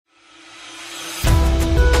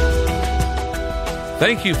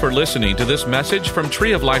Thank you for listening to this message from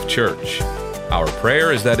Tree of Life Church. Our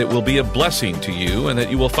prayer is that it will be a blessing to you and that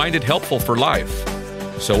you will find it helpful for life.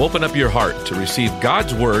 So open up your heart to receive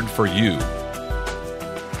God's word for you.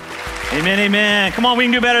 Amen, amen. Come on, we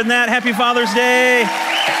can do better than that. Happy Father's Day.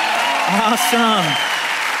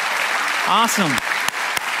 Awesome.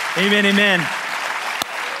 Amen, amen.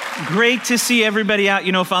 Great to see everybody out.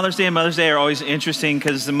 You know, Father's Day and Mother's Day are always interesting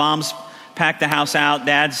because the moms pack the house out,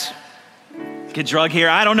 dads get drug here.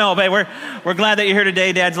 I don't know, but we're glad that you're here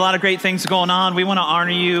today, dads. A lot of great things going on. We want to honor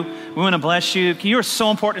you. We want to bless you. You are so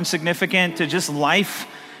important and significant to just life.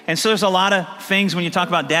 And so there's a lot of things when you talk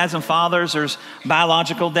about dads and fathers. There's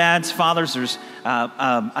biological dads, fathers. There's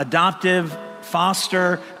adoptive,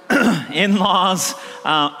 foster, in-laws,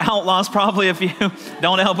 outlaws probably if you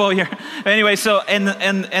don't elbow your... Anyway, so, and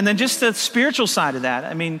then just the spiritual side of that.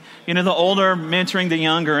 I mean, you know, the older mentoring the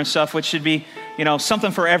younger and stuff, which should be, you know,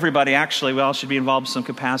 something for everybody, actually. We all should be involved in some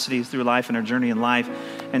capacity through life and our journey in life.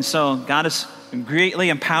 And so God has greatly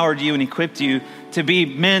empowered you and equipped you to be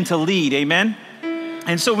men to lead, amen?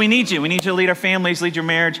 And so we need you. We need you to lead our families, lead your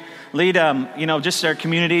marriage, lead, just our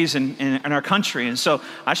communities and our country. And so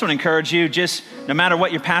I just want to encourage you, just no matter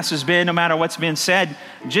what your past has been, no matter what's been said,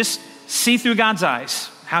 just see through God's eyes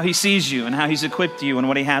how he sees you and how he's equipped you and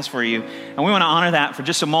what he has for you. And we want to honor that for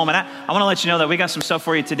just a moment. I want to let you know that we got some stuff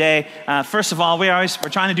for you today. First of all, we're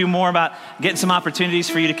trying to do more about getting some opportunities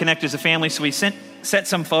for you to connect as a family. So we set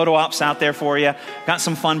some photo ops out there for you. Got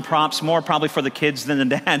some fun props, more probably for the kids than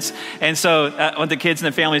the dads. And so when the kids and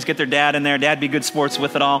the families get their dad in there, dad be good sports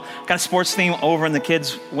with it all. Got a sports theme over in the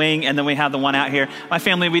kids wing, and then we have the one out here. My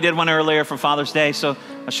family, we did one earlier for Father's Day, so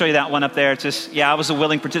I'll show you that one up there. It's just, I was a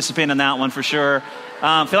willing participant in that one for sure.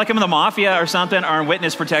 I feel like I'm in the mafia or something, or in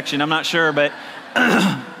witness protection. I'm not sure, but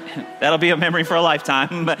that'll be a memory for a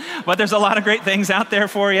lifetime. But there's a lot of great things out there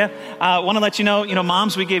for you. I want to let you know,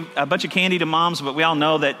 moms, we gave a bunch of candy to moms, but we all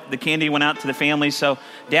know that the candy went out to the families. So,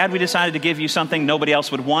 Dad, we decided to give you something nobody else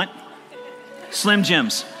would want. Slim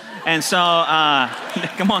Jims. And so,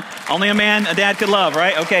 come on, only a dad could love,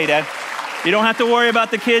 right? Okay, Dad. You don't have to worry about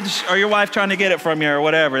the kids or your wife trying to get it from you or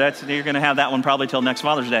whatever. You're going to have that one probably till next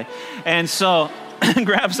Father's Day. And so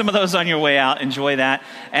grab some of those on your way out. Enjoy that.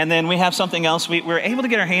 And then we have something else. We were able to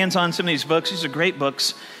get our hands on some of these books. These are great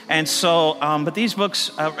books. And so, but these books,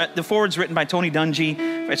 the foreword's written by Tony Dungy.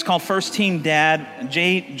 It's called First Team Dad.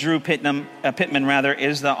 J. Drew Pittman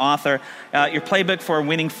is the author. Your playbook for a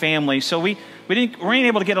winning family. So we weren't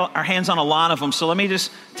able to get our hands on a lot of them. So let me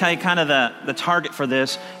just tell you kind of the target for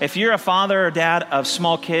this. If you're a father or dad of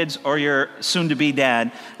small kids or you're soon-to-be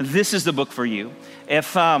dad, this is the book for you.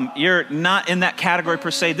 If you're not in that category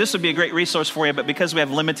per se, this would be a great resource for you, but because we have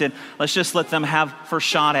limited, let's just let them have first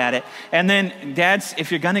shot at it. And then dads, if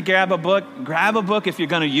you're going to grab a book if you're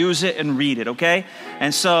going to use it and read it, okay?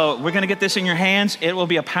 And so we're going to get this in your hands. It will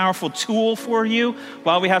be a powerful tool for you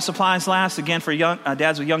while we have supplies last, again, for young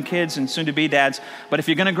dads with young kids and soon-to-be dads. But if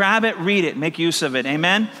you're going to grab it, read it, make use of it,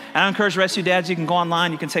 amen? And I encourage the rest of you dads, you can go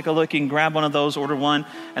online, you can take a look, you can grab one of those, order one,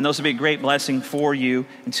 and those will be a great blessing for you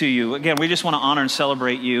and to you. Again, we just want to honor and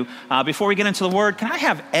celebrate you. Before we get into the word, can I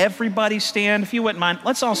have everybody stand? If you wouldn't mind,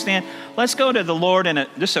 let's all stand. Let's go to the Lord in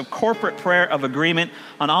just a corporate prayer of agreement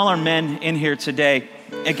on all our men in here today.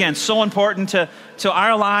 Again, so important to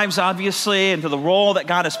our lives, obviously, and to the role that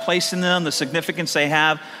God has placed in them, the significance they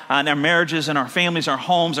have in our marriages and our families, our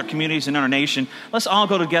homes, our communities, and our nation. Let's all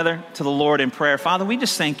go together to the Lord in prayer. Father, we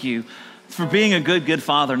just thank you for being a good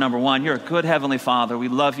father, number one. You're a good heavenly Father. We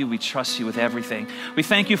love you. We trust you with everything. We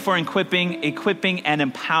thank you for equipping and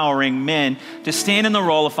empowering men to stand in the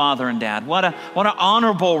role of father and dad. What an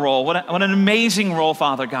honorable role. What an amazing role,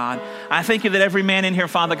 Father God. I thank you that every man in here,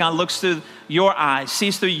 Father God, looks through your eyes,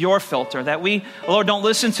 sees through your filter, that we, Lord, don't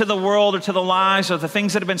listen to the world or to the lies or the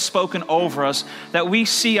things that have been spoken over us, that we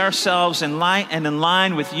see ourselves in light and in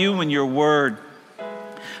line with you and your word.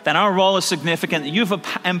 That our role is significant, that you've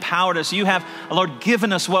empowered us. You have, Lord,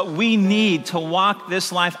 given us what we need to walk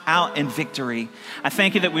this life out in victory. I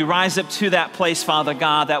thank you that we rise up to that place, Father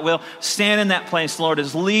God, that we'll stand in that place, Lord,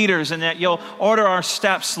 as leaders, and that you'll order our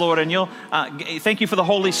steps, Lord, and you'll thank you for the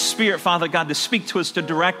Holy Spirit, Father God, to speak to us, to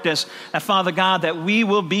direct us. And Father God, that we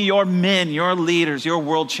will be your men, your leaders, your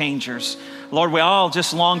world changers. Lord, we all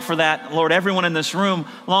just long for that. Lord, everyone in this room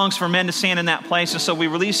longs for men to stand in that place. And so we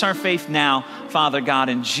release our faith now, Father God,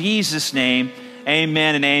 in Jesus' name,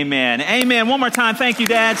 amen and amen. Amen. One more time. Thank you,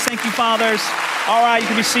 dads. Thank you, fathers. All right, you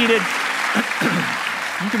can be seated.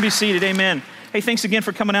 You can be seated. Amen. Hey, thanks again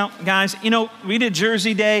for coming out, guys. We did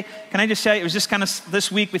Jersey Day. Can I just tell you, it was just kind of this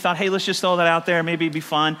week, we thought, hey, let's just throw that out there. Maybe it'd be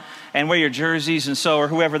fun. And wear your jerseys and so, or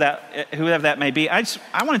whoever that may be. I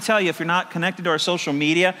want to tell you, if you're not connected to our social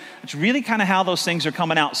media, it's really kind of how those things are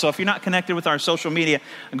coming out. So if you're not connected with our social media,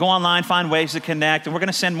 go online, find ways to connect. And we're going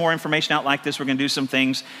to send more information out like this. We're going to do some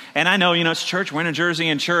things. And I know, it's church. We're in a Jersey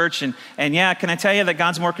in church. And yeah, can I tell you that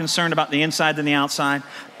God's more concerned about the inside than the outside?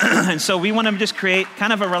 And so we want to just create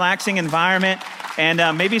kind of a relaxing environment.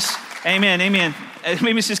 And maybe, amen.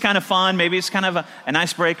 Maybe it's just kind of fun. Maybe it's kind of an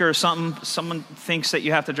icebreaker or something. Someone thinks that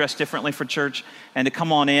you have to dress differently for church and to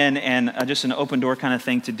come on in and just an open door kind of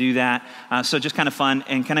thing to do that. So just kind of fun.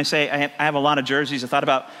 And can I say, I have a lot of jerseys. I thought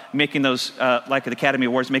about making those, like at the Academy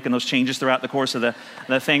Awards, making those changes throughout the course of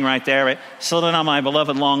the thing right there. Right? Saluting on my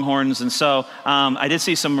beloved Longhorns. And so I did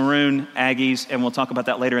see some maroon Aggies, and we'll talk about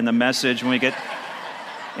that later in the message when we get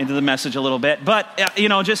into the message a little bit. But,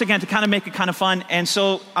 just again, to kind of make it kind of fun. And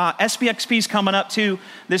so SBXP is coming up too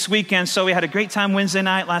this weekend. So we had a great time Wednesday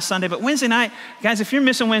night, last Sunday. But Wednesday night, guys, if you're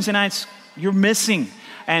missing Wednesday nights, you're missing.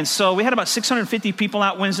 And so we had about 650 people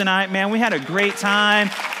out Wednesday night. Man, we had a great time.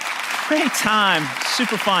 Great time.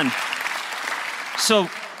 Super fun. So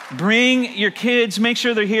bring your kids. Make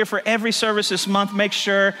sure they're here for every service this month. Make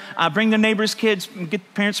sure, bring the neighbors' kids,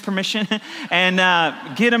 get parents' permission, and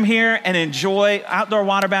get them here and enjoy outdoor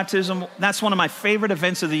water baptism. That's one of my favorite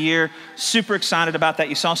events of the year. Super excited about that.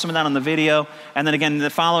 You saw some of that on the video. And then again, the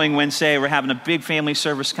following Wednesday, we're having a big family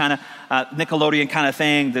service kind of Nickelodeon kind of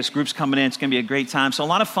thing. This group's coming in. It's going to be a great time. So a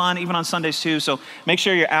lot of fun, even on Sundays too. So make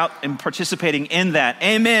sure you're out and participating in that.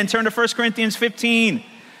 Amen. Turn to 1 Corinthians 15.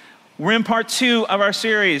 We're in part 2 of our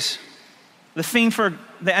series. The theme for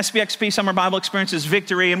the SBXP Summer Bible Experience is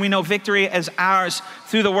victory, and we know victory is ours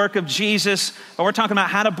through the work of Jesus. But we're talking about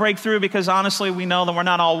how to break through, because honestly, we know that we're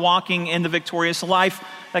not all walking in the victorious life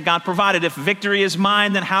that God provided. If victory is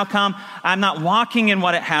mine, then how come I'm not walking in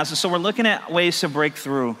what it has? And so we're looking at ways to break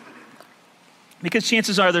through, because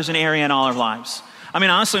chances are there's an area in all our lives. I mean,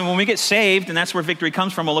 honestly, when we get saved, and that's where victory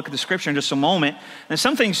comes from, we'll look at the scripture in just a moment, and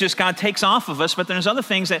some things just God takes off of us, but there's other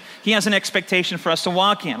things that he has an expectation for us to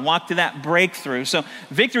walk through that breakthrough. So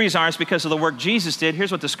victory is ours because of the work Jesus did. Here's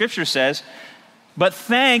what the scripture says. But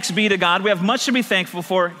thanks be to God. We have much to be thankful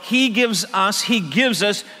for. He gives us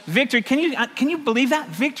victory. Can you believe that?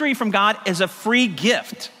 Victory from God is a free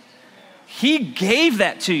gift. He gave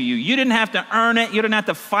that to you. You didn't have to earn it. You didn't have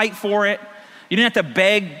to fight for it. You didn't have to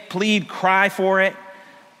beg, plead, cry for it.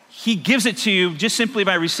 He gives it to you just simply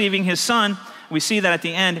by receiving his son. We see that at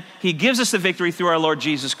the end. He gives us the victory through our Lord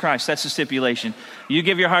Jesus Christ. That's the stipulation. You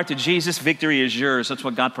give your heart to Jesus, victory is yours. That's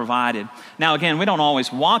what God provided. Now, again, we don't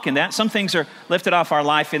always walk in that. Some things are lifted off our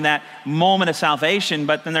life in that moment of salvation,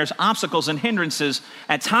 but then there's obstacles and hindrances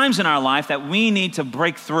at times in our life that we need to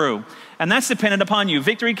break through. And that's dependent upon you.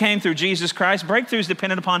 Victory came through Jesus Christ. Breakthrough is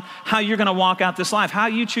dependent upon how you're going to walk out this life, how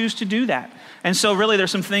you choose to do that. And so really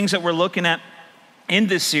there's some things that we're looking at in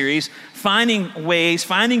this series, finding ways,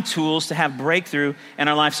 finding tools to have breakthrough in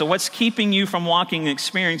our life. So what's keeping you from walking and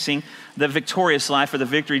experiencing the victorious life or the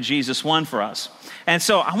victory Jesus won for us? And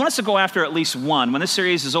so I want us to go after at least one. When this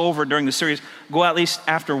series is over, during the series, go at least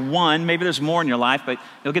after one. Maybe there's more in your life, but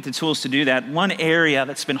you'll get the tools to do that. One area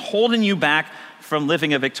that's been holding you back from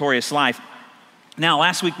living a victorious life. Now,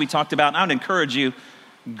 last week we talked about, and I would encourage you,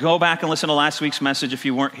 go back and listen to last week's message if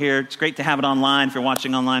you weren't here. It's great to have it online. If you're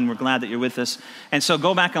watching online, we're glad that you're with us. And so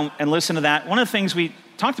go back and listen to that. One of the things we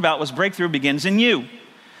talked about was breakthrough begins in you.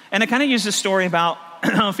 And I kind of used this story about, I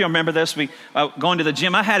don't know if you remember this, we going to the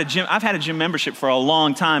gym. I've had a gym membership for a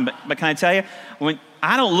long time, but can I tell you,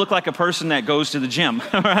 I don't look like a person that goes to the gym,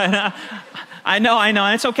 right? I know, and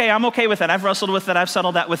it's okay. I'm okay with that. I've wrestled with it. I've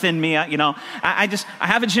settled that within me. I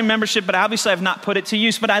have a gym membership, but obviously I've not put it to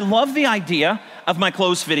use. But I love the idea of my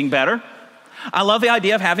clothes fitting better. I love the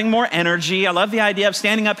idea of having more energy. I love the idea of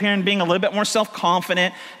standing up here and being a little bit more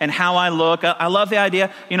self-confident in how I look. I love the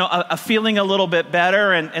idea, of feeling a little bit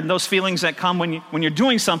better and those feelings that come when you're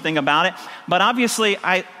doing something about it. But obviously,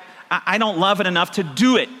 I don't love it enough to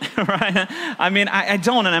do it, right? I mean, I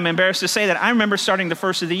don't, and I'm embarrassed to say that. I remember starting the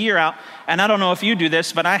first of the year out, and I don't know if you do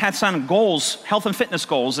this, but I had some goals, health and fitness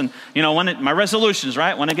goals, and my resolutions,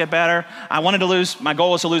 right? Want to get better. My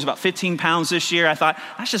goal was to lose about 15 pounds this year. I thought,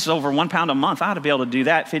 that's just over 1 pound a month. I ought to be able to do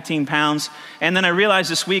that, 15 pounds. And then I realized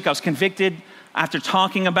this week I was convicted after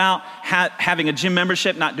talking about having a gym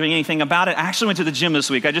membership, not doing anything about it. I actually went to the gym this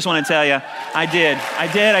week. I just want to tell you, I did.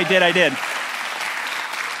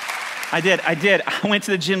 I did. I went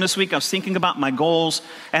to the gym this week. I was thinking about my goals.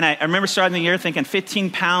 And I remember starting the year thinking 15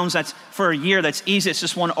 pounds, that's for a year, that's easy. It's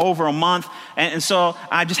just one over a month. And so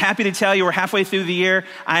I'm just happy to tell you we're halfway through the year.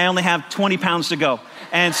 I only have 20 pounds to go.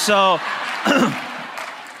 And so...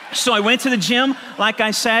 So I went to the gym, like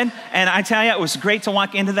I said, and I tell you, it was great to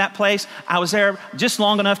walk into that place. I was there just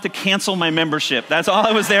long enough to cancel my membership. That's all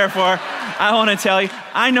I was there for. I want to tell you,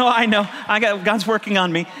 I know. God's working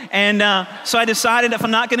on me. And so I decided if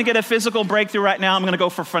I'm not going to get a physical breakthrough right now, I'm going to go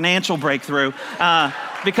for financial breakthrough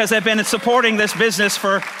because I've been supporting this business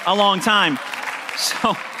for a long time.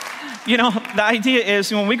 So... You know, the idea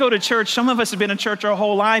is when we go to church, some of us have been in church our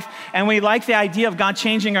whole life, and we like the idea of God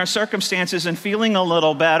changing our circumstances and feeling a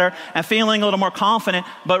little better and feeling a little more confident,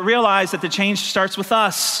 but realize that the change starts with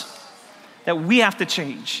us, that we have to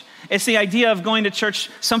change. It's the idea of going to church.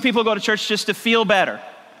 Some people go to church just to feel better,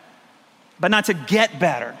 but not to get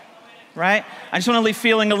better, right? I just want to leave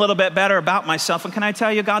feeling a little bit better about myself. And can I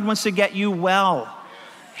tell you, God wants to get you well.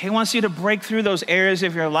 He wants you to break through those areas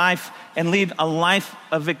of your life and lead a life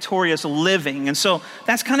of victorious living. And so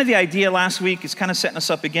that's kind of the idea last week. It's kind of setting us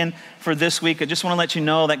up again for this week. I just want to let you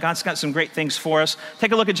know that God's got some great things for us.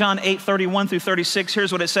 Take a look at John 8:31 through 36.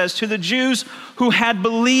 Here's what it says. To the Jews who had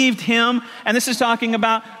believed him, and this is talking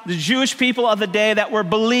about the Jewish people of the day that were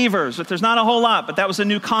believers. But there's not a whole lot, but that was a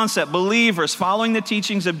new concept. Believers, following the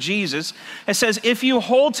teachings of Jesus. It says, if you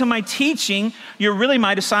hold to my teaching, you're really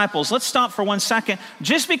my disciples. Let's stop for 1 second.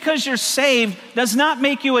 Just because you're saved does not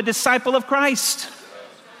make you a disciple of Christ.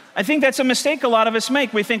 I think that's a mistake a lot of us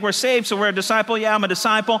make. We think we're saved, so we're a disciple. Yeah, I'm a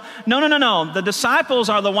disciple. No. The disciples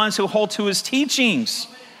are the ones who hold to his teachings.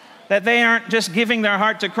 That they aren't just giving their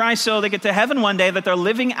heart to Christ so they get to heaven one day, that they're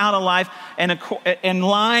living out a life in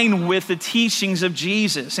line with the teachings of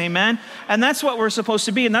Jesus. Amen? And that's what we're supposed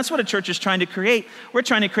to be, and that's what a church is trying to create. We're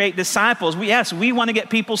trying to create disciples. We want to get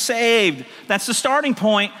people saved. That's the starting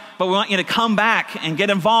point, but we want you to come back and get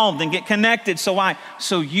involved and get connected. So why?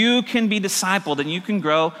 So you can be discipled and you can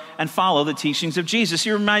grow and follow the teachings of Jesus.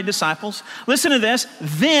 You're my disciples. Listen to this.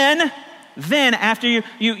 Then after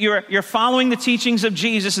you're following the teachings of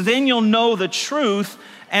Jesus, then you'll know the truth,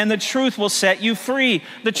 and the truth will set you free.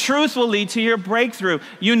 The truth will lead to your breakthrough.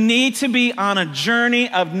 You need to be on a journey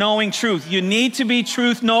of knowing truth. You need to be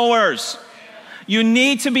truth knowers. You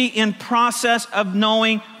need to be in process of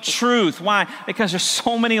knowing truth. Why? Because there's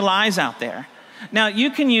so many lies out there. Now, you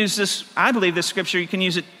can use this, I believe this scripture, you can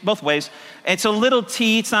use it both ways. It's a little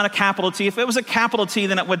t, it's not a capital T. If it was a capital T,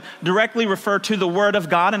 then it would directly refer to the Word of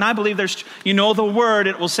God. And I believe you know the Word,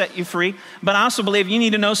 it will set you free. But I also believe you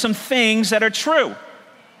need to know some things that are true.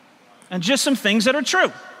 And just some things that are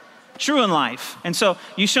true in life. And so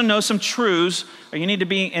you should know some truths, or you need to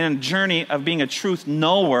be in a journey of being a truth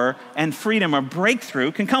knower, and freedom or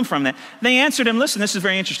breakthrough can come from that. They answered him, listen, this is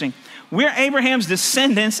very interesting. We're Abraham's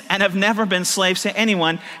descendants and have never been slaves to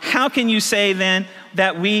anyone. How can you say then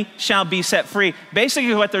that we shall be set free?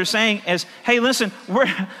 Basically what they're saying is, hey, listen,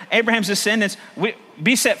 we're Abraham's descendants.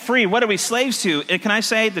 Be set free. What are we slaves to? And can I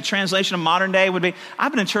say the translation of modern day would be,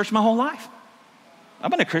 I've been in church my whole life.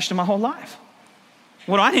 I've been a Christian my whole life.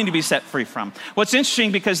 What do I need to be set free from? What's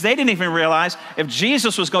interesting, because they didn't even realize if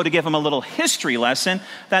Jesus was going to give them a little history lesson,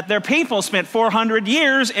 that their people spent 400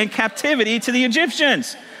 years in captivity to the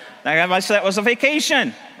Egyptians. That was a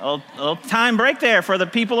vacation, a little time break there for the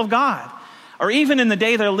people of God. Or even in the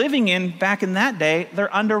day they're living in, back in that day,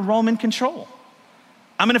 they're under Roman control.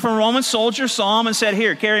 I mean, if a Roman soldier saw them and said,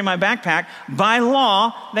 here, carry my backpack, by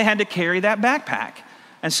law, they had to carry that backpack.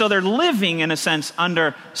 And so they're living, in a sense,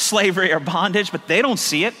 under slavery or bondage, but they don't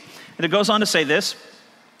see it. And it goes on to say this.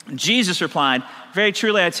 Jesus replied, very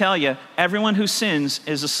truly I tell you, everyone who sins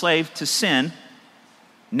is a slave to sin.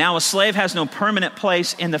 Now a slave has no permanent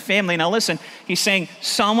place in the family. Now listen, he's saying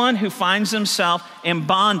someone who finds himself in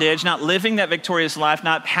bondage, not living that victorious life,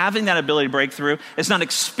 not having that ability to break through, is not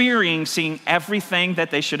experiencing everything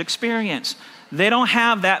that they should experience. They don't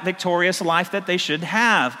have that victorious life that they should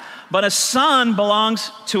have. But a son belongs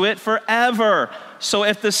to it forever. So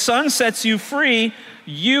if the Son sets you free,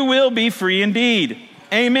 you will be free indeed.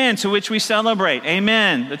 Amen, to which we celebrate.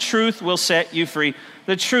 Amen. The truth will set you free.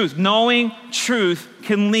 The truth, knowing truth,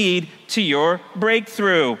 can lead to your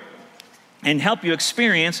breakthrough and help you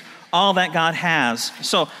experience all that God has.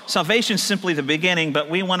 So salvation is simply the beginning, but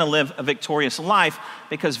we want to live a victorious life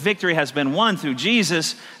because victory has been won through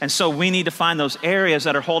Jesus. And so we need to find those areas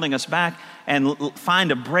that are holding us back and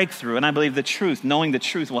find a breakthrough. And I believe the truth, knowing the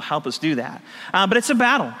truth, will help us do that. But it's a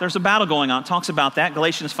battle. There's a battle going on. It talks about that.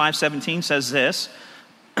 Galatians 5:17 says this.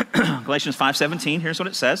 Galatians 5:17, here's what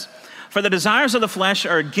it says. For the desires of the flesh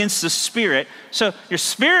are against the spirit. So your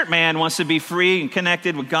spirit man wants to be free and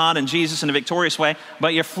connected with God and Jesus in a victorious way,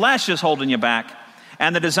 but your flesh is holding you back.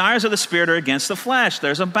 And the desires of the spirit are against the flesh.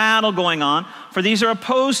 There's a battle going on, for these are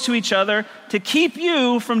opposed to each other to keep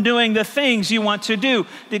you from doing the things you want to do,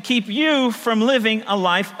 to keep you from living a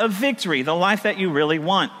life of victory, the life that you really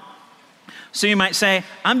want. So you might say,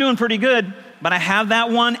 I'm doing pretty good, but I have that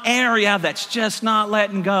one area that's just not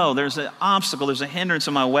letting go. There's an obstacle, there's a hindrance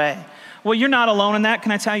in my way. Well, you're not alone in that.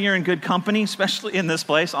 Can I tell you, you're in good company, especially in this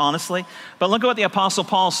place, honestly. But look at what the Apostle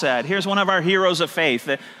Paul said. Here's one of our heroes of faith,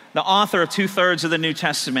 the author of 2/3 of the New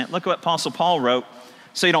Testament. Look at what Apostle Paul wrote.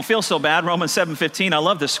 So you don't feel so bad. Romans 7:15. I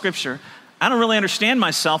love this scripture. I don't really understand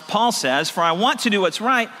myself, Paul says, for I want to do what's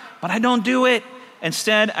right, but I don't do it.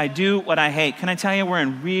 Instead, I do what I hate. Can I tell you, we're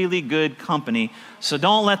in really good company. So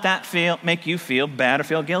don't let that make you feel bad or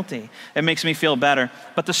feel guilty. It makes me feel better.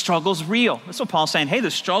 But the struggle's real. That's what Paul's saying. Hey,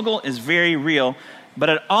 the struggle is very real, but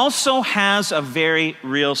it also has a very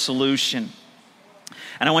real solution.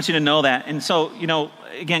 And I want you to know that. And so,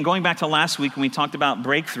 again, going back to last week when we talked about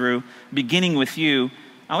breakthrough, beginning with you,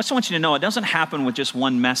 I also want you to know it doesn't happen with just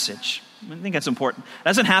one message. I think that's important. It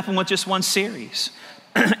doesn't happen with just one series.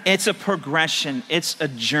 It's a progression. It's a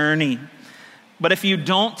journey. But if you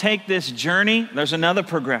don't take this journey, there's another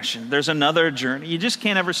progression. There's another journey. You just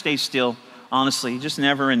can't ever stay still, honestly. You're just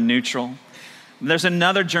never in neutral. There's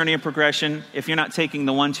another journey of progression if you're not taking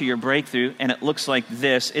the one to your breakthrough, and it looks like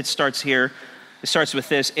this. It starts here. It starts with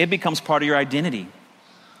this. It becomes part of your identity.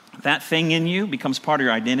 That thing in you becomes part of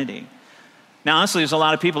your identity. Now, honestly, there's a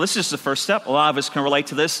lot of people, this is just the first step. A lot of us can relate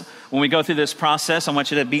to this. When we go through this process, I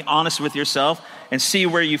want you to be honest with yourself and see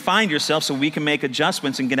where you find yourself so we can make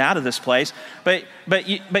adjustments and get out of this place. But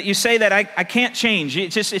you say that I can't change.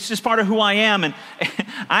 It's just part of who I am. And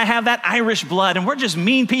I have that Irish blood, and we're just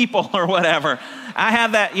mean people or whatever. I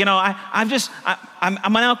have that,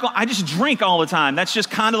 I'm an alcoholic. I just drink all the time. That's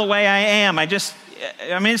just kind of the way I am.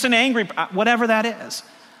 It's an angry, whatever that is.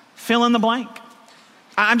 Fill in the blank.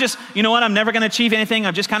 I'm just, I'm never going to achieve anything.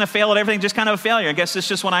 I've just kind of failed at everything, just kind of a failure. I guess it's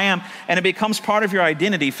just what I am. And it becomes part of your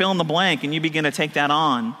identity. Fill in the blank, and you begin to take that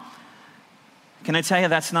on. Can I tell you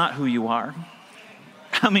that's not who you are?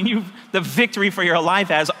 The victory for your life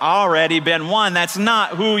has already been won. That's not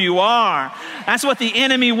who you are. That's what the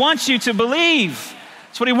enemy wants you to believe.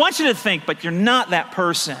 That's what he wants you to think, but you're not that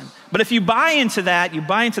person. But if you buy into that,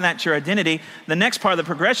 it's your identity, the next part of the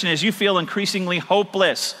progression is you feel increasingly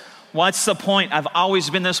hopeless. What's the point? I've always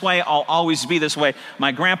been this way. I'll always be this way.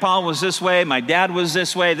 My grandpa was this way. My dad was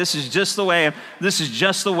this way. This is just the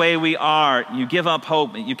way we are. You give up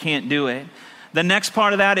hope. You can't do it. The next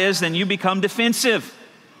part of that is then you become defensive,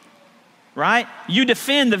 right? You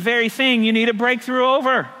defend the very thing you need a breakthrough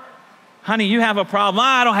over. Honey, you have a problem.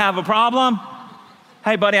 I don't have a problem.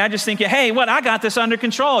 Hey, buddy, I just think, I got this under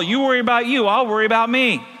control. You worry about you. I'll worry about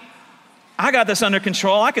me. I got this under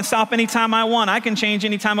control. I can stop anytime I want. I can change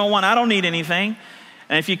anytime I want. I don't need anything.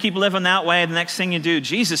 And if you keep living that way, the next thing you do,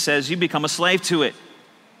 Jesus says you become a slave to it.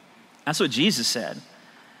 That's what Jesus said.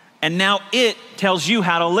 And now it tells you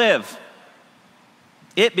how to live.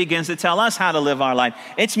 It begins to tell us how to live our life.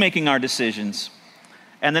 It's making our decisions.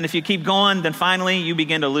 And then if you keep going, then finally you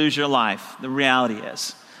begin to lose your life. The reality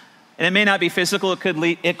is. And it may not be physical. It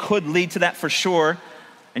could lead to that for sure.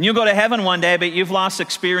 And you'll go to heaven one day, but you've lost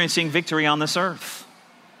experiencing victory on this earth.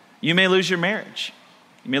 You may lose your marriage.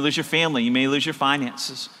 You may lose your family. You may lose your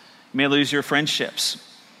finances. You may lose your friendships.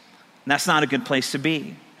 And that's not a good place to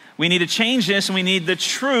be. We need to change this, and we need the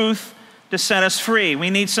truth to set us free. We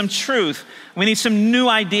need some truth. We need some new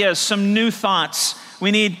ideas, some new thoughts.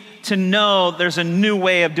 We need to know there's a new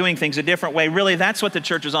way of doing things, a different way. Really, that's what the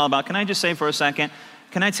church is all about. Can I just say for a second,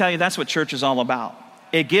 can I tell you that's what church is all about?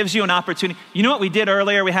 It gives you an opportunity. You know what we did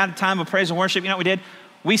earlier? We had a time of praise and worship. You know what we did?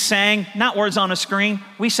 We sang, not words on a screen,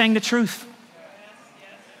 we sang the truth.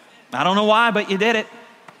 I don't know why, but you did it.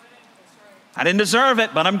 I didn't deserve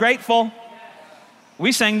it, but I'm grateful.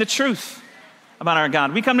 We sang the truth about our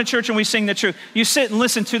God. We come to church and we sing the truth. You sit and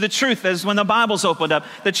listen to the truth as when the Bible's opened up.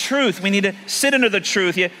 The truth, we need to sit under the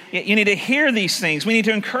truth. You need to hear these things. We need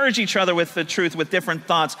to encourage each other with the truth, with different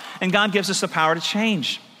thoughts. And God gives us the power to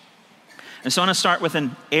change. And so I want to start with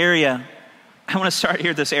an area. I want to start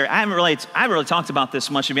here this area. I haven't really talked about this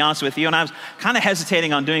much, to be honest with you. And I was kind of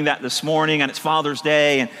hesitating on doing that this morning, and it's Father's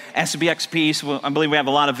Day and SBX Peace. I believe we have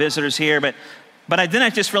a lot of visitors here. But I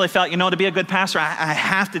just really felt, to be a good pastor, I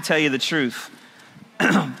have to tell you the truth.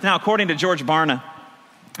 Now, according to George Barna,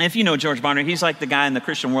 if you know George Barna, he's like the guy in the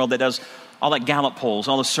Christian world that does all that Gallup polls,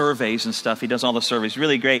 all the surveys and stuff. He does all the surveys.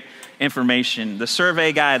 Really great information. The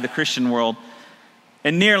survey guy of the Christian world.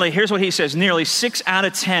 And here's what he says, nearly 6 out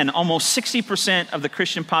of 10, almost 60% of the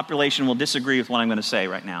Christian population will disagree with what I'm going to say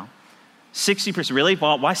right now. 60%, really?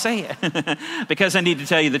 Well, why say it? Because I need to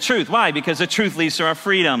tell you the truth. Why? Because the truth leads to our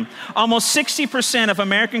freedom. Almost 60% of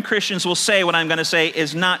American Christians will say what I'm going to say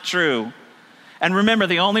is not true. And remember,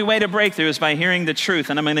 the only way to break through is by hearing the truth,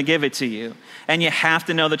 and I'm going to give it to you. And you have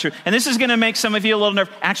to know the truth. And this is going to make some of you a little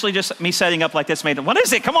nervous. Actually, just me setting up like this made it. What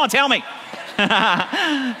is it? Come on, tell me.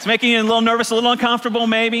 It's making you a little nervous, a little uncomfortable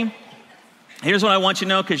maybe. Here's what I want you to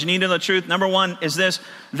know, because you need to know the truth. Number one is this: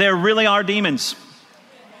 there really are demons.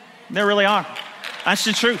 There really are. That's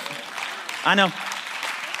the truth. I know.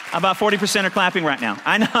 About 40% are clapping right now.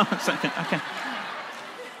 I know. Okay.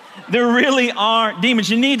 There really are demons.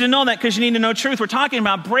 You need to know that because you need to know truth. We're talking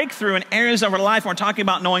about breakthrough in areas of our life. We're talking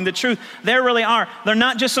about knowing the truth. There really are. They're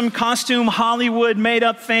not just some costume, Hollywood made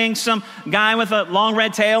up thing, some guy with a long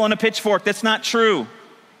red tail and a pitchfork. That's not true.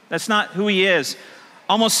 That's not who he is.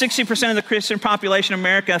 Almost 60% of the Christian population in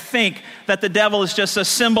America think that the devil is just a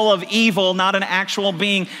symbol of evil, not an actual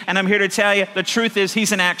being. And I'm here to tell you, the truth is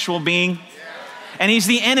he's an actual being. And he's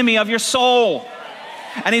the enemy of your soul.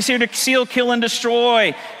 And he's here to steal, kill, and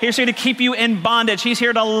destroy. He's here to keep you in bondage. He's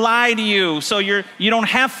here to lie to you so you don't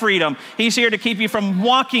have freedom. He's here to keep you from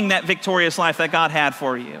walking that victorious life that God had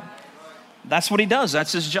for you. That's what he does.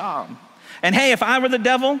 That's his job. And hey, if I were the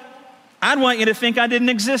devil, I'd want you to think I didn't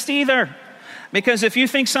exist either. Because if you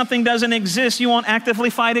think something doesn't exist, you won't actively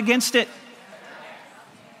fight against it.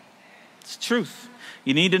 It's the truth.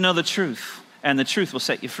 You need to know the truth, and the truth will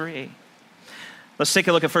set you free. Let's take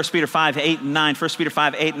a look at 1 Peter 5, 8, and 9. 1 Peter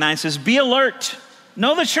 5, 8, and 9 says, be alert.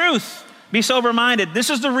 Know the truth. Be sober-minded. This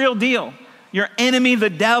is the real deal. Your enemy, the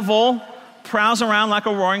devil, prowls around like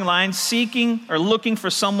a roaring lion, seeking or looking for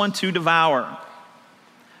someone to devour.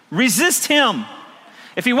 Resist him.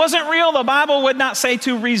 If he wasn't real, the Bible would not say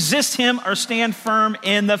to resist him or stand firm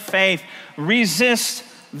in the faith. Resist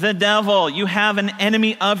the devil. You have an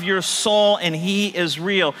enemy of your soul, and he is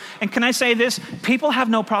real. And can I say this? People have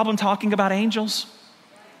no problem talking about angels.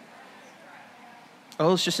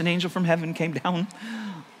 Oh, it's just an angel from heaven came down.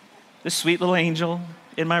 This sweet little angel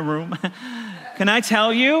in my room. Can I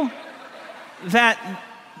tell you that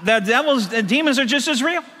the demons are just as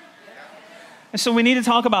real? And so we need to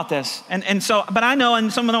talk about this. But I know,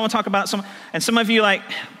 and some don't want to talk about it. Some of you like,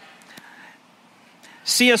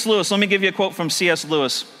 C.S. Lewis, let me give you a quote from C.S.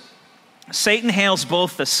 Lewis. Satan hails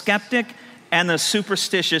both the skeptic and the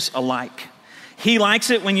superstitious alike. He likes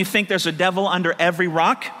it when you think there's a devil under every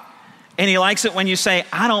rock, and he likes it when you say,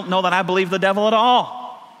 I don't know that I believe the devil at all.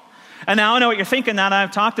 And now I know what you're thinking now that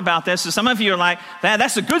I've talked about this. So some of you are like,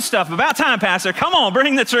 that's the good stuff. About time, Pastor. Come on,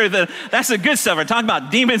 bring the truth. That's the good stuff. We're talking about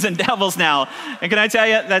demons and devils now. And can I tell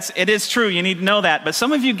you, it is true. You need to know that. But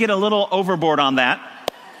some of you get a little overboard on that.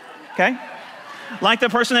 Okay? Like the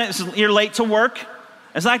person you're late to work.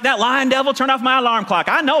 It's like that lying devil turned off my alarm clock.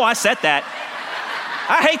 I know I said that.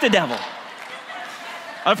 I hate the devil.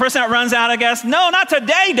 A person that runs out, I guess, no, not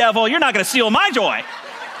today, devil. You're not going to steal my joy.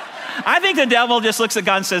 I think the devil just looks at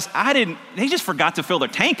God and says, they just forgot to fill their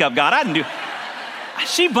tank up, God. I didn't do.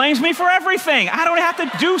 She blames me for everything. I don't have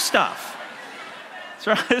to do stuff.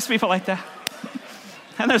 So there's people like that.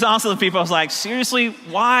 And there's also the people who's like, seriously,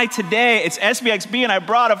 why today? It's SBXB and I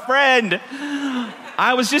brought a friend.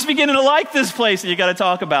 I was just beginning to like this place, and you got to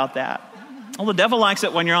talk about that. Well, the devil likes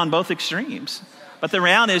it when you're on both extremes. But the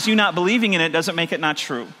reality is you not believing in it doesn't make it not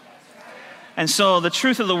true. And so the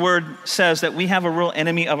truth of the word says that we have a real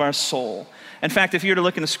enemy of our soul. In fact, if you were to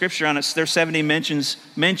look in the scripture on it, there's 70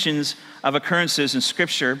 mentions of occurrences in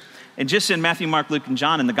scripture. And just in Matthew, Mark, Luke, and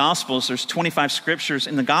John in the Gospels, there's 25 scriptures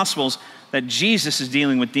in the Gospels that Jesus is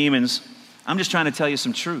dealing with demons. I'm just trying to tell you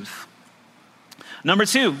some truth. Number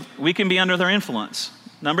two, we can be under their influence.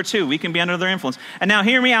 And now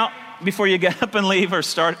hear me out before you get up and leave or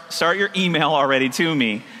start your email already to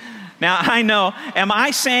me. Now, I know, am I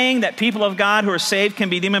saying that people of God who are saved can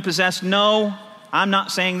be demon-possessed? No, I'm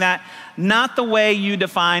not saying that. Not the way you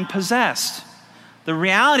define possessed. The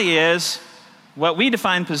reality is, what we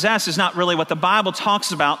define possessed is not really what the Bible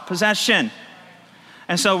talks about possession.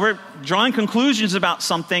 And so we're drawing conclusions about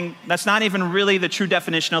something that's not even really the true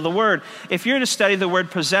definition of the word. If you're to study the word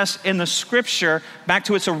possessed in the scripture, back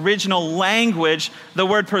to its original language, the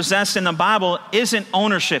word possessed in the Bible isn't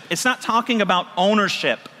ownership. It's not talking about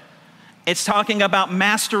ownership. It's talking about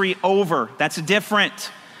mastery over. That's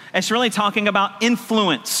different. It's really talking about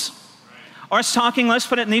influence. Or it's talking, let's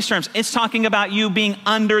put it in these terms, it's talking about you being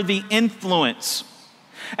under the influence.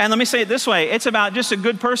 And let me say it this way, it's about just a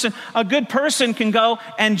good person. A good person can go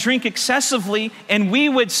and drink excessively, and we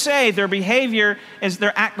would say their behavior is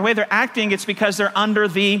the way they're acting, it's because they're under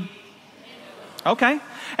the Okay.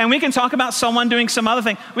 And we can talk about someone doing some other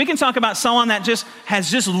thing. We can talk about someone that has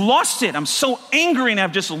just lost it. I'm so angry and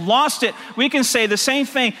I've just lost it. We can say the same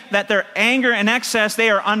thing, that their anger and excess, they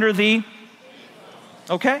are under the,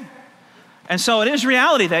 okay. And so it is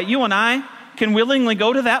reality that you and I can willingly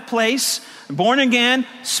go to that place, born again,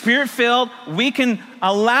 spirit-filled. We can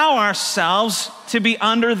allow ourselves to be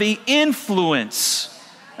under the influence.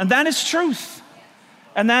 And that is truth.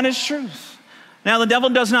 And that is truth. Now, the devil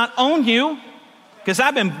does not own you, because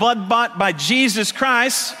I've been blood-bought by Jesus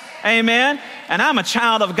Christ, amen, and I'm a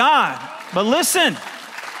child of God. But listen,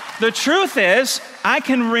 the truth is, I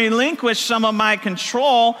can relinquish some of my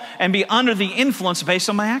control and be under the influence based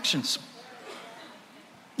on my actions.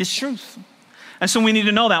 It's truth. And so we need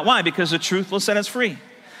to know that. Why? Because the truth will set us free.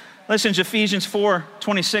 Listen, Ephesians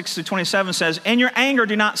 4:26-27 says, in your anger,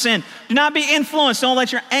 do not sin. Do not be influenced. Don't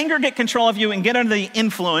let your anger get control of you and get under the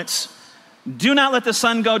influence. Do not let the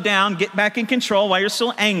sun go down. Get back in control while you're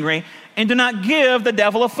still angry. And do not give the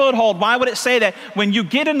devil a foothold. Why would it say that? When you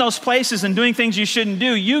get in those places and doing things you shouldn't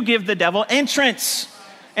do, you give the devil entrance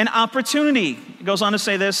and opportunity. It goes on to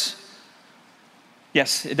say this.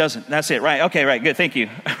 Yes, it doesn't. That's it. Right. Okay, right. Good. Thank you.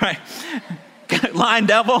 All right. Lying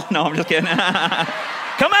devil. No, I'm just kidding. Come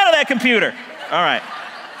out of that computer. All right.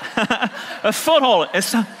 A foothold.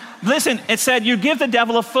 Listen, it said you give the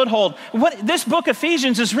devil a foothold. This book,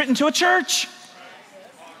 Ephesians, is written to a church.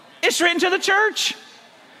 It's written to the church.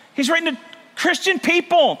 He's written to Christian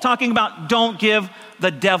people talking about don't give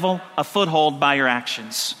the devil a foothold by your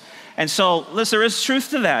actions. And so, listen, there is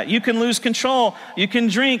truth to that. You can lose control. You can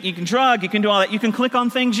drink. You can drug. You can do all that. You can click on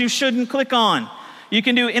things you shouldn't click on. You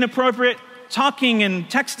can do inappropriate talking and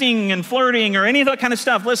texting and flirting or any of that kind of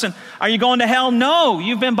stuff. Listen, are you going to hell? No,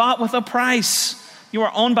 you've been bought with a price. You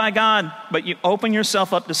are owned by God, but you open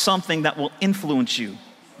yourself up to something that will influence you.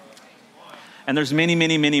 And there's many,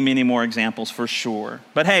 many, many, many more examples for sure.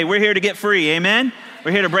 But hey, we're here to get free, amen?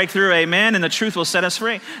 We're here to break through, amen? And the truth will set us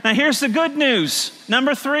free. Now here's the good news.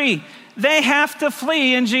 Number 3, they have to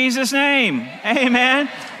flee in Jesus' name, amen?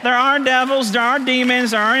 There are devils, there are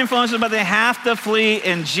demons, there are influences, but they have to flee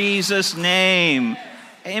in Jesus' name.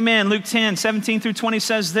 Amen. Luke 10:17-20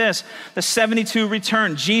 says this. The 72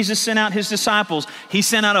 returned. Jesus sent out his disciples. He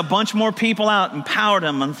sent out a bunch more people out, empowered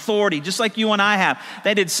them, authority, just like you and I have.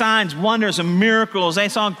 They did signs, wonders, and miracles. They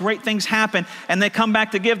saw great things happen, and they come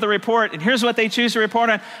back to give the report. And here's what they choose to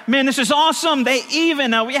report on. Man, this is awesome. They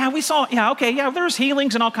even, there was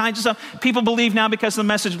healings and all kinds of stuff. People believe now because of the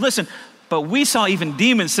message. Listen, but we saw even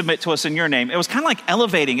demons submit to us in your name. It was kind of like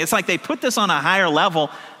elevating. It's like they put this on a higher level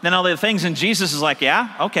than other things. And Jesus is like,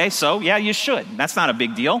 yeah, okay, so yeah, you should. That's not a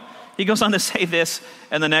big deal. He goes on to say this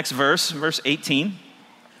in the next verse 18.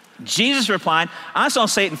 Jesus replied, I saw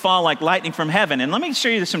Satan fall like lightning from heaven. And let me show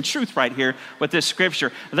you some truth right here with this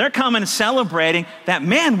scripture. They're coming celebrating that,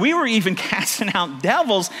 man, we were even casting out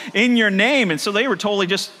devils in your name. And so they were totally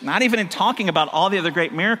just not even talking about all the other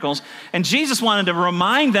great miracles. And Jesus wanted to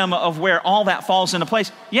remind them of where all that falls into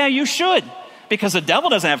place. Yeah, you should, because the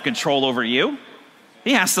devil doesn't have control over you.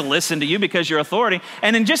 He has to listen to you because you're authority.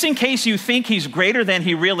 And then just in case you think he's greater than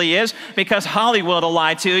he really is, because Hollywood will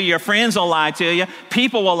lie to you, your friends will lie to you,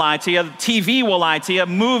 people will lie to you, TV will lie to you,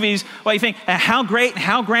 movies, you think how great and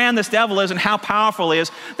how grand this devil is and how powerful he is.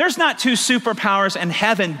 There's not two superpowers in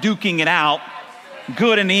heaven duking it out,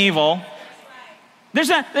 good and evil. There's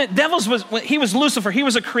not, the devil's he was Lucifer, he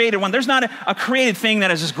was a created one. There's not a created thing that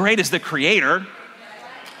is as great as the creator.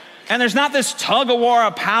 And there's not this tug of war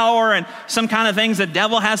of power and some kind of things. The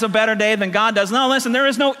devil has a better day than God does. No, listen, there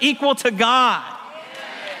is no equal to God.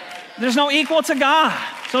 There's no equal to God.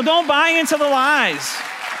 So don't buy into the lies.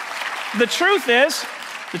 The truth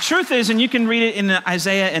is, and you can read it in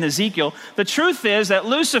Isaiah and Ezekiel, the truth is that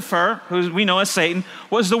Lucifer, who we know as Satan,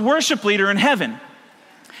 was the worship leader in heaven.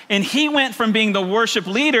 And he went from being the worship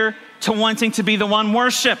leader to wanting to be the one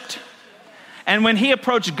worshiped. And when he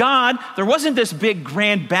approached God, there wasn't this big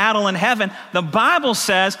grand battle in heaven. The Bible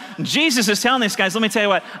says, Jesus is telling these guys, let me tell you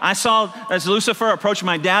what, I saw as Lucifer approach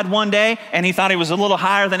my dad one day, and he thought he was a little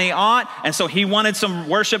higher than he ought, and so he wanted some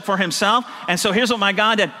worship for himself. And so here's what my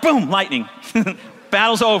God did. Boom, lightning.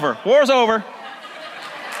 Battle's over. War's over.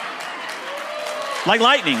 Like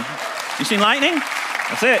lightning. You seen lightning?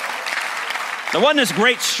 That's it. There wasn't this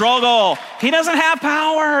great struggle. He doesn't have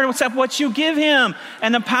power except what you give him.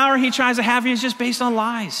 And the power he tries to have is just based on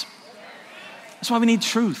lies. That's why we need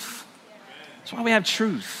truth. That's why we have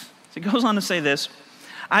truth. So it goes on to say this.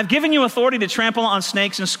 I've given you authority to trample on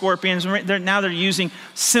snakes and scorpions. Now they're using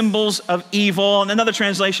symbols of evil. And another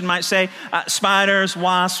translation might say spiders,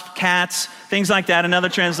 wasps, cats, things like that. Another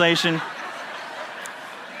translation.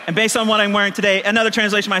 And based on what I'm wearing today, another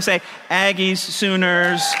translation might say, Aggies,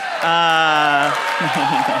 Sooners.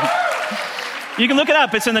 You can look it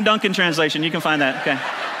up. It's in the Duncan translation. You can find that. Okay.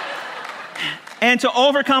 And to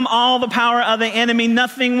overcome all the power of the enemy,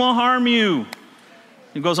 nothing will harm you.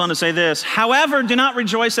 He goes on to say this, however, do not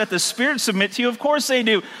rejoice that the spirits submit to you. Of course they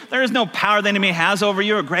do. There is no power the enemy has over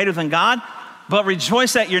you or greater than God, but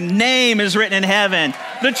rejoice that your name is written in heaven.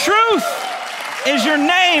 The truth is your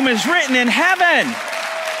name is written in heaven.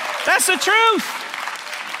 That's the truth.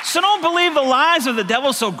 So don't believe the lies of the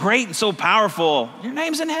devil so great and so powerful. Your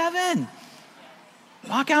name's in heaven.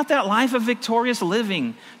 Walk out that life of victorious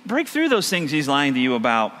living. Break through those things he's lying to you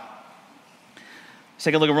about. Let's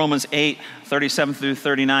take a look at Romans 8, 37 through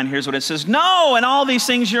 39. Here's what it says. No, in all these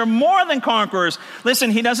things you're more than conquerors. Listen,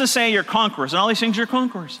 he doesn't say you're conquerors. In all these things you're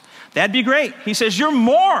conquerors. That'd be great. He says you're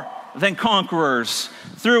more than conquerors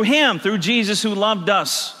through him, through Jesus who loved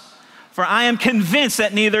us. For I am convinced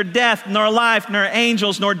that neither death, nor life, nor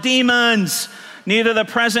angels, nor demons, neither the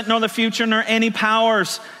present nor the future, nor any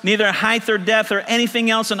powers, neither height or depth or anything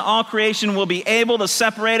else in all creation will be able to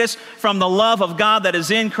separate us from the love of God that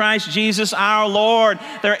is in Christ Jesus our Lord.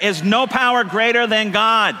 There is no power greater than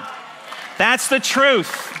God. That's the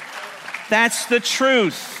truth. That's the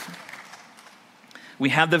truth. We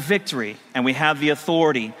have the victory and we have the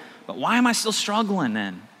authority. But why am I still struggling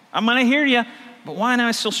then? I'm going to hear you, but why am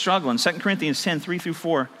I still struggling? 2 Corinthians 10, 3 through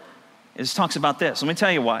 4, it talks about this. Let me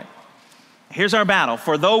tell you why. Here's our battle.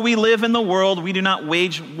 For though we live in the world, we do not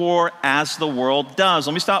wage war as the world does.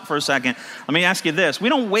 Let me stop for a second. Let me ask you this. We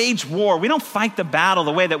don't wage war. We don't fight the battle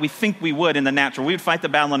the way that we think we would in the natural. We would fight the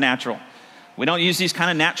battle in the natural. We don't use these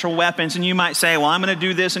kind of natural weapons. And you might say, well, I'm going to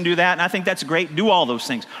do this and do that. And I think that's great. Do all those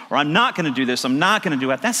things. Or I'm not going to do this. I'm not going to do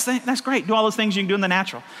that. That's great. Do all those things you can do in the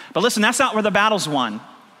natural. But listen, that's not where the battle's won.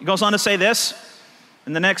 He goes on to say this.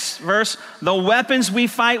 In the next verse, the weapons we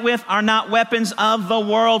fight with are not weapons of the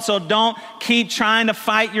world, so don't keep trying to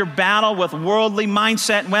fight your battle with worldly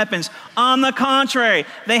mindset and weapons. On the contrary,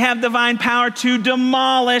 they have divine power to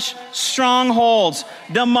demolish strongholds.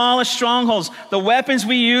 Demolish strongholds. The weapons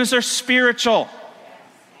we use are spiritual.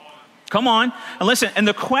 Come on. And listen, and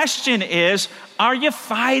the question is, are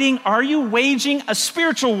you waging a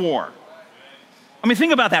spiritual war? I mean,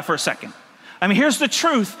 think about that for a second. I mean, here's the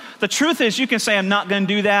truth. The truth is you can say, I'm not going to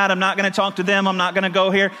do that. I'm not going to talk to them. I'm not going to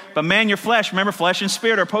go here. But man, your flesh, remember, flesh and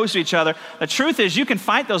spirit are opposed to each other. The truth is you can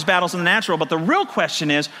fight those battles in the natural. But the real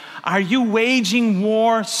question is, are you waging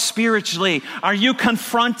war spiritually? Are you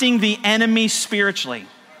confronting the enemy spiritually?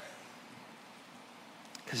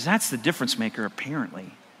 Because that's the difference maker,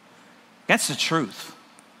 apparently. That's the truth.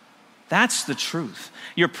 That's the truth.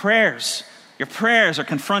 Your prayers are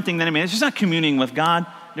confronting the enemy. It's just not communing with God,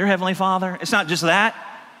 your Heavenly Father. It's not just that.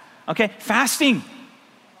 Okay, fasting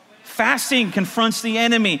confronts the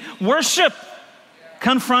enemy. Worship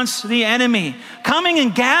confronts the enemy. Coming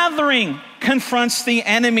and gathering confronts the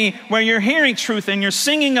enemy, where you're hearing truth and you're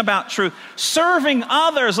singing about truth. Serving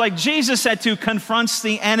others, like Jesus said to, confronts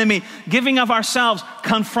the enemy. Giving of ourselves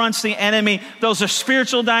confronts the enemy. Those are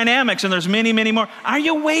spiritual dynamics, and there's many, many more. Are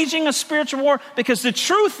you waging a spiritual war? Because the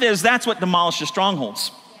truth is that's what demolishes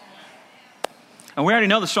strongholds. And we already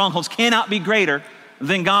know the strongholds cannot be greater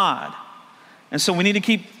than God. And so we need to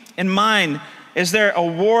keep in mind, is there a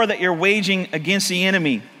war that you're waging against the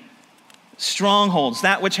enemy? Strongholds,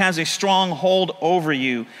 that which has a strong hold over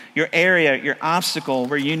you, your area, your obstacle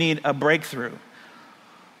where you need a breakthrough.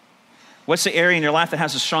 What's the area in your life that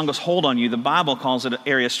has the strongest hold on you? The Bible calls it an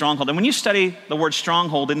area of stronghold. And when you study the word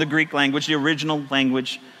stronghold in the Greek language, the original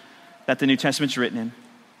language that the New Testament's written in,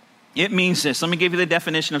 it means this. Let me give you the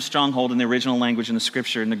definition of stronghold in the original language in the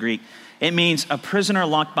scripture in the Greek. It means a prisoner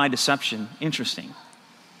locked by deception. Interesting.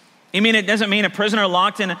 It doesn't mean a prisoner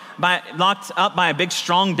locked up by a big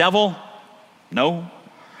strong devil. No.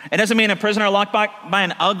 It doesn't mean a prisoner locked by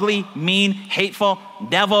an ugly, mean, hateful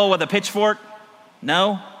devil with a pitchfork.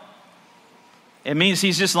 No. It means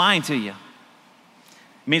he's just lying to you.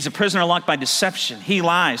 It means a prisoner locked by deception. He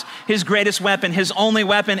lies. His greatest weapon, his only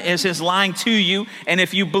weapon is his lying to you. And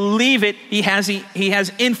if you believe it, he has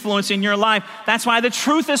influence in your life. That's why the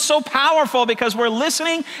truth is so powerful, because we're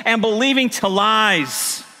listening and believing to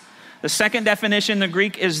lies. The second definition in the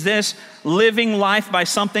Greek is this: living life by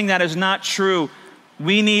something that is not true.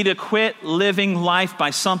 We need to quit living life by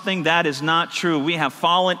something that is not true. We have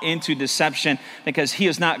fallen into deception because he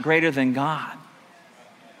is not greater than God.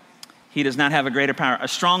 He does not have a greater power. A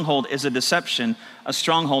stronghold is a deception. A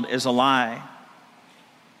stronghold is a lie.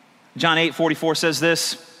 John 8:44 says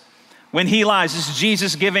this: when he lies, this is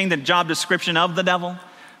Jesus giving the job description of the devil.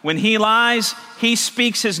 When he lies, he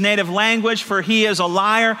speaks his native language, for he is a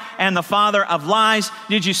liar and the father of lies.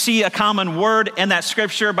 Did you see a common word in that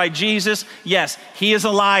scripture by Jesus? Yes, he is a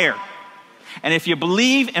liar. And if you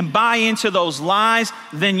believe and buy into those lies,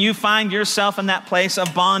 then you find yourself in that place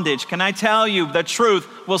of bondage. Can I tell you, the truth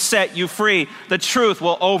will set you free. The truth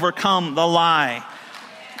will overcome the lie.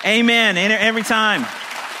 Amen. Every time.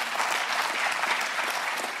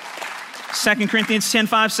 2 Corinthians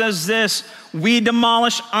 10:5 says this, we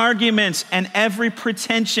demolish arguments and every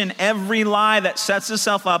pretension, every lie that sets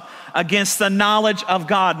itself up against the knowledge of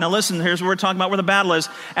God. Now listen, here's what we're talking about, where the battle is.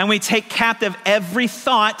 And we take captive every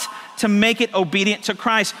thought to make it obedient to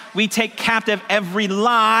Christ. We take captive every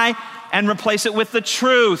lie and replace it with the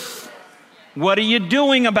truth. What are you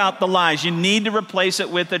doing about the lies? You need to replace it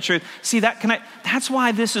with the truth. See, that's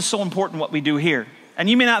why this is so important, what we do here. And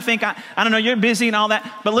you may not think, I don't know, you're busy and all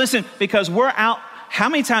that, but listen, because we're out,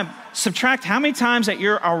 subtract how many times that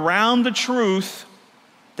you're around the truth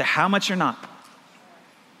to how much you're not.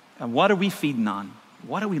 And what are we feeding on?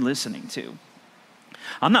 What are we listening to?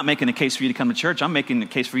 I'm not making a case for you to come to church. I'm making a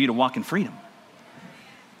case for you to walk in freedom.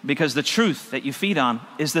 Because the truth that you feed on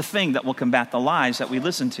is the thing that will combat the lies that we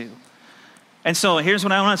listen to. And so here's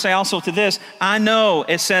what I want to say also to this. I know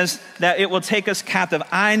it says that it will take us captive.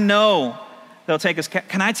 I know they'll take us.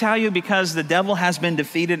 Can I tell you, because the devil has been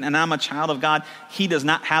defeated and I'm a child of God, he does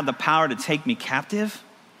not have the power to take me captive.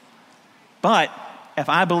 But if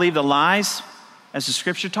I believe the lies, as the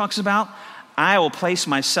scripture talks about, I will place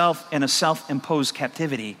myself in a self-imposed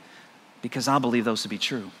captivity because I'll believe those to be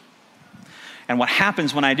true. And what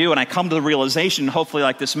happens when I do, and I come to the realization, hopefully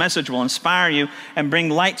like this message will inspire you and bring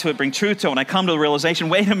light to it, bring truth to it, and I come to the realization,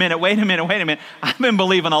 wait a minute, I've been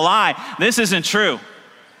believing a lie. This isn't true.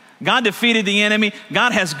 God defeated the enemy.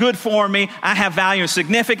 God has good for me. I have value and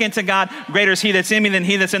significant to God. Greater is he that's in me than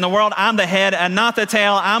he that's in the world. I'm the head and not the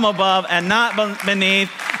tail. I'm above and not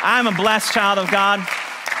beneath. I'm a blessed child of God.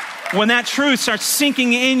 When that truth starts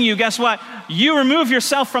sinking in you, guess what? You remove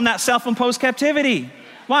yourself from that self-imposed captivity.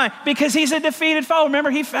 Why? Because he's a defeated foe. Remember,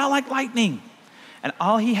 he fell like lightning. And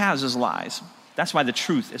all he has is lies. That's why the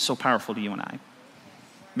truth is so powerful to you and I.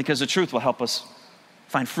 Because the truth will help us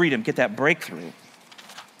find freedom, get that breakthrough.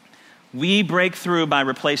 We break through by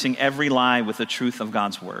replacing every lie with the truth of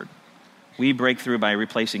God's word. We break through by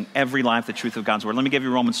replacing every lie with the truth of God's word. Let me give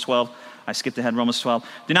you Romans 12. I skipped ahead, Romans 12.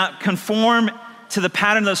 Do not conform to the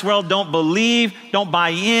pattern of this world. Don't believe, don't buy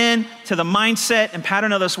in to the mindset and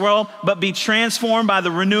pattern of this world, but be transformed by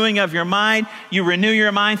the renewing of your mind. You renew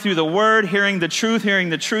your mind through the word, hearing the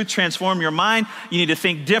truth, transform your mind. You need to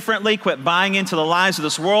think differently, quit buying into the lies of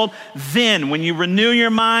this world. Then, when you renew your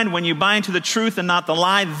mind, when you buy into the truth and not the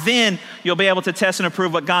lie, then you'll be able to test and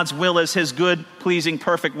approve what God's will is, his good, pleasing,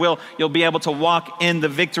 perfect will. You'll be able to walk in the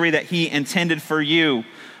victory that he intended for you.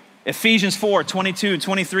 Ephesians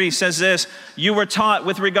 4:22-23 says this, you were taught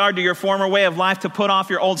with regard to your former way of life to put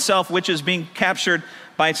off your old self, which is being captured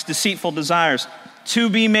by its deceitful desires, to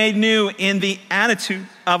be made new in the attitude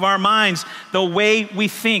of our minds, the way we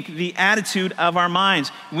think, the attitude of our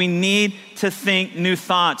minds. We need to think new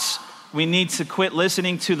thoughts. We need to quit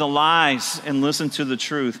listening to the lies and listen to the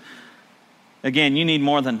truth. Again, you need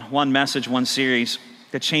more than one message, one series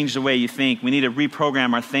to change the way you think. We need to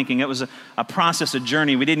reprogram our thinking. It was a process, a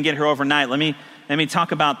journey. We didn't get here overnight. Let me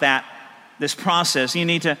talk about that, this process. You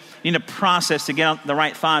need to process to get the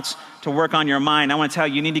right thoughts to work on your mind. I want to tell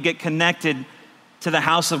you, you need to get connected to the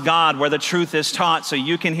house of God where the truth is taught so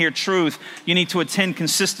you can hear truth. You need to attend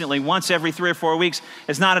consistently once every 3 or 4 weeks.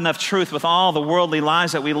 It's not enough truth with all the worldly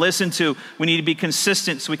lies that we listen to. We need to be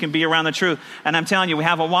consistent so we can be around the truth. And I'm telling you, we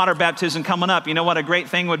have a water baptism coming up. You know what a great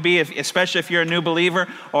thing would be, especially if you're a new believer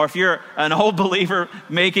or if you're an old believer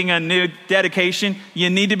making a new dedication,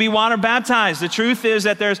 you need to be water baptized. The truth is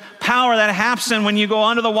that there's power that happens when you go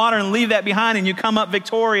under the water and leave that behind and you come up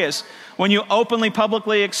victorious. When you openly,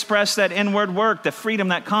 publicly express that inward work, the freedom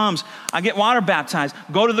that comes. I get water baptized.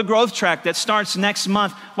 Go to the growth track that starts next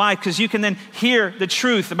month. Why? Because you can then hear the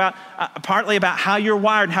truth about partly about how you're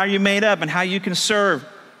wired, how you're made up, and how you can serve.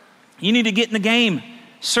 You need to get in the game.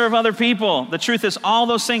 Serve other people. The truth is all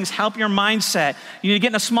those things help your mindset. You need to get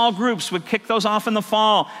into small groups. We'd kick those off in the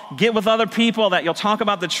fall. Get with other people that you'll talk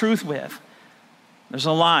about the truth with. There's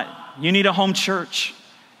a lot. You need a home church.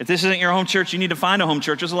 If this isn't your home church, you need to find a home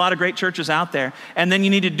church. There's a lot of great churches out there. And then you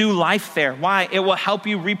need to do life there. Why? It will help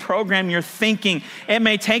you reprogram your thinking. It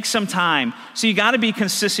may take some time. So you got to be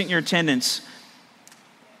consistent in your attendance.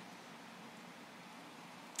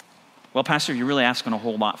 Well, Pastor, you're really asking a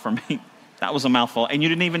whole lot from me. That was a mouthful. And you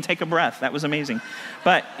didn't even take a breath. That was amazing.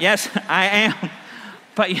 But yes, I am.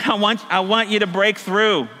 But I want you to break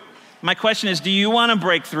through. My question is, do you want to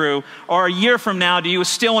break through? Or a year from now, do you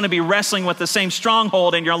still want to be wrestling with the same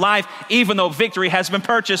stronghold in your life, even though victory has been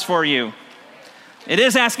purchased for you? It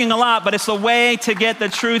is asking a lot, but it's the way to get the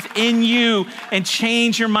truth in you and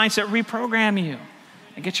change your mindset, reprogram you,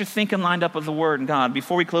 and get your thinking lined up with the Word and God.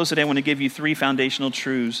 Before we close today, I want to give you 3 foundational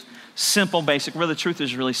truths. Simple, basic. Really, the truth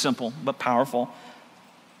is really simple, but powerful.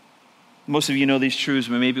 Most of you know these truths,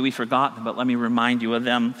 but maybe we've forgotten, but let me remind you of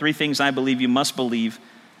them. 3 things I believe you must believe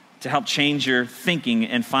to help change your thinking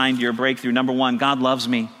and find your breakthrough. Number 1, God loves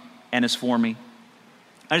me and is for me.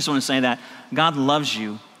 I just want to say that. God loves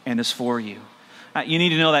you and is for you. You need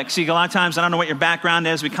to know that. See, a lot of times, I don't know what your background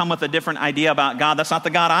is. We come with a different idea about God. That's not the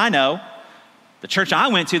God I know. The church I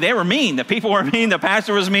went to, they were mean. The people were mean. The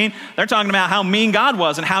pastor was mean. They're talking about how mean God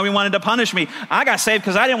was and how he wanted to punish me. I got saved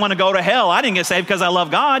because I didn't want to go to hell. I didn't get saved because I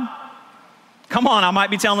love God. Come on, I might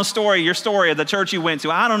be telling a story, your story of the church you went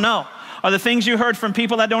to. I don't know. Or the things you heard from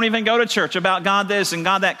people that don't even go to church about God this and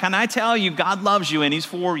God that. Can I tell you, God loves you and he's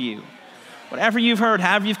for you. Whatever you've heard,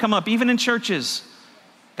 however you've come up, even in churches,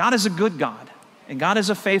 God is a good God. And God is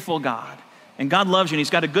a faithful God. And God loves you, and he's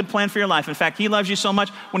got a good plan for your life. In fact, he loves you so much,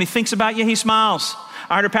 when he thinks about you, he smiles.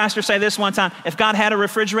 I heard a pastor say this one time, if God had a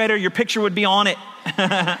refrigerator, your picture would be on it.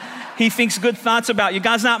 He thinks good thoughts about you.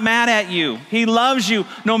 God's not mad at you. He loves you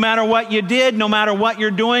no matter what you did, no matter what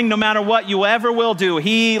you're doing, no matter what you ever will do.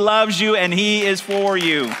 He loves you, and he is for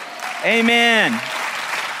you. Amen.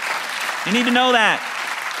 You need to know that.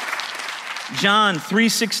 John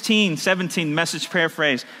 3:16, 17, Message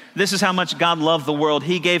paraphrase. This is how much God loved the world.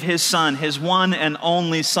 He gave his son, his one and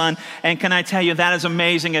only son. And can I tell you, that is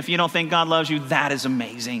amazing. If you don't think God loves you, that is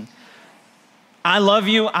amazing. I love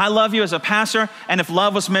you as a pastor. And if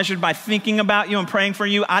love was measured by thinking about you and praying for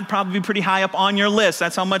you, I'd probably be pretty high up on your list.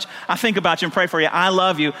 That's how much I think about you and pray for you. I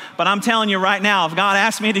love you. But I'm telling you right now, if God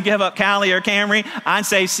asked me to give up Callie or Camry, I'd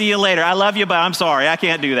say, see you later. I love you, but I'm sorry. I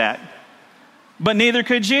can't do that. But neither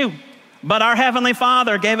could you. But our Heavenly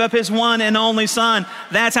Father gave up his one and only son.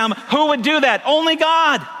 That's how, who would do that? Only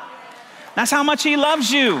God. That's how much he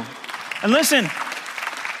loves you. And listen,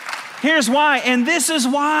 here's why. And this is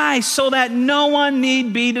why, so that no one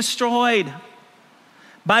need be destroyed.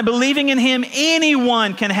 By believing in him,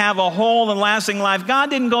 anyone can have a whole and lasting life.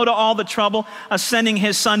 God didn't go to all the trouble of sending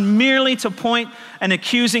his son merely to point an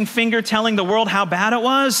accusing finger telling the world how bad it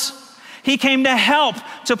was. He came to help,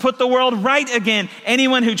 to put the world right again.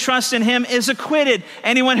 Anyone who trusts in him is acquitted.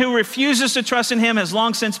 Anyone who refuses to trust in him has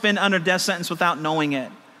long since been under death sentence without knowing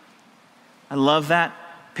it. I love that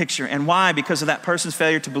picture. And why? Because of that person's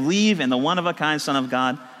failure to believe in the one-of-a-kind Son of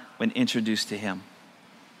God when introduced to him.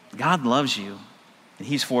 God loves you, and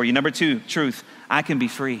he's for you. Number 2, truth. I can be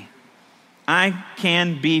free. I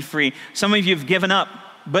can be free. Some of you have given up,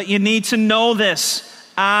 but you need to know this.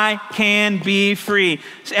 I can be free.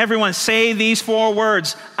 Everyone say these 4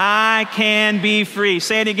 words. I can be free.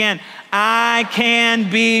 Say it again. I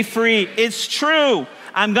can be free. It's true.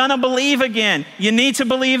 I'm going to believe again. You need to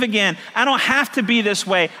believe again. I don't have to be this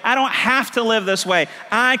way. I don't have to live this way.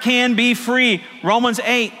 I can be free. Romans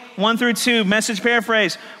 8, 1-2, Message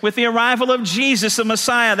paraphrase. With the arrival of Jesus, the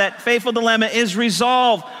Messiah, that faithful dilemma is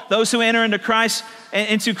resolved. Those who enter into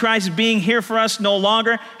Christ being here for us no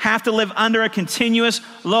longer have to live under a continuous,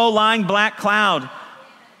 low-lying black cloud.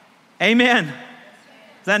 Amen.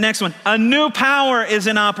 That next one. A new power is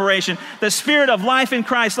in operation. The Spirit of life in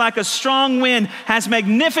Christ, like a strong wind, has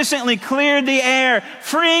magnificently cleared the air,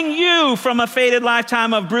 freeing you from a fated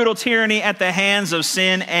lifetime of brutal tyranny at the hands of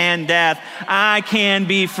sin and death. I can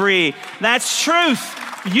be free. That's truth.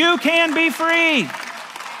 You can be free.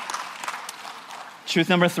 Truth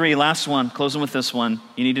number 3, last one, closing with this one.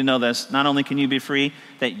 You need to know this. Not only can you be free,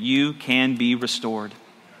 that you can be restored.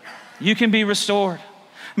 You can be restored.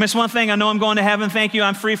 I mean, it's one thing, I know I'm going to heaven, thank you,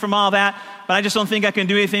 I'm free from all that, but I just don't think I can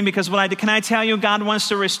do anything because what I did. Can I tell you, God wants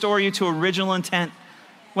to restore you to original intent.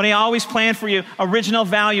 What he always planned for you, original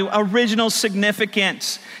value, original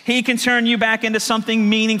significance. He can turn you back into something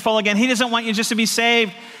meaningful again. He doesn't want you just to be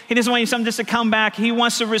saved. He doesn't want you just to come back. He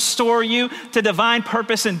wants to restore you to divine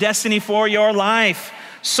purpose and destiny for your life.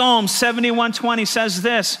 Psalm 71:20 says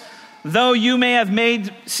this, though you may have made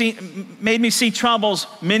me see troubles,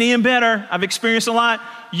 many and bitter, I've experienced a lot,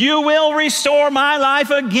 you will restore my life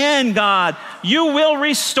again, God. You will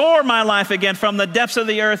restore my life again. From the depths of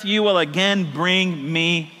the earth, you will again bring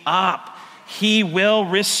me up. He will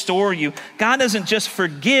restore you. God doesn't just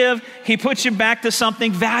forgive. He puts you back to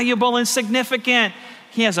something valuable and significant.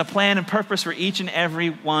 He has a plan and purpose for each and every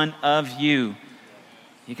one of you.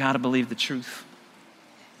 You got to believe the truth.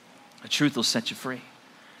 The truth will set you free.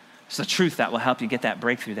 It's the truth that will help you get that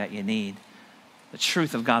breakthrough that you need. The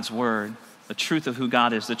truth of God's word, the truth of who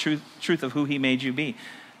God is, the truth of who he made you be.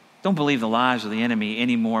 Don't believe the lies of the enemy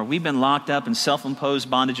anymore. We've been locked up in self-imposed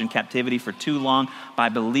bondage and captivity for too long by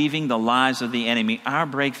believing the lies of the enemy. Our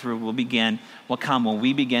breakthrough will come when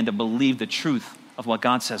we begin to believe the truth of what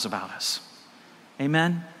God says about us.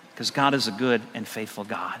 Amen? Because God is a good and faithful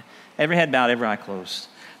God. Every head bowed, every eye closed.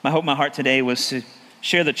 My hope, my heart today was to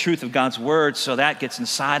share the truth of God's word so that gets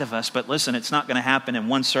inside of us. But listen, it's not going to happen in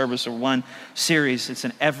one service or one series. It's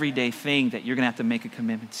an everyday thing that you're going to have to make a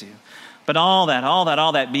commitment to. But all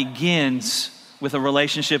that begins with a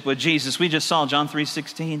relationship with Jesus. We just saw John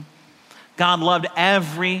 3:16. God loved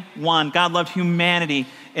everyone. God loved humanity,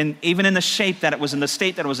 and even in the shape that it was in, the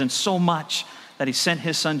state that it was in, so much that he sent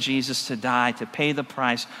his son Jesus to die, to pay the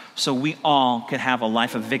price, so we all could have a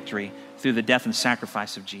life of victory through the death and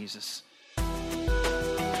sacrifice of Jesus.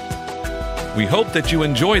 We hope that you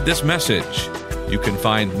enjoyed this message. You can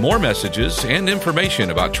find more messages and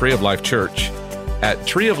information about Tree of Life Church at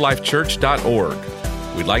treeoflifechurch.org.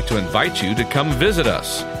 We'd like to invite you to come visit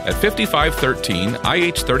us at 5513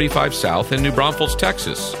 IH-35 South in New Braunfels,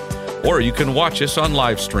 Texas. Or you can watch us on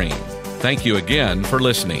live stream. Thank you again for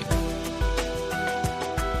listening.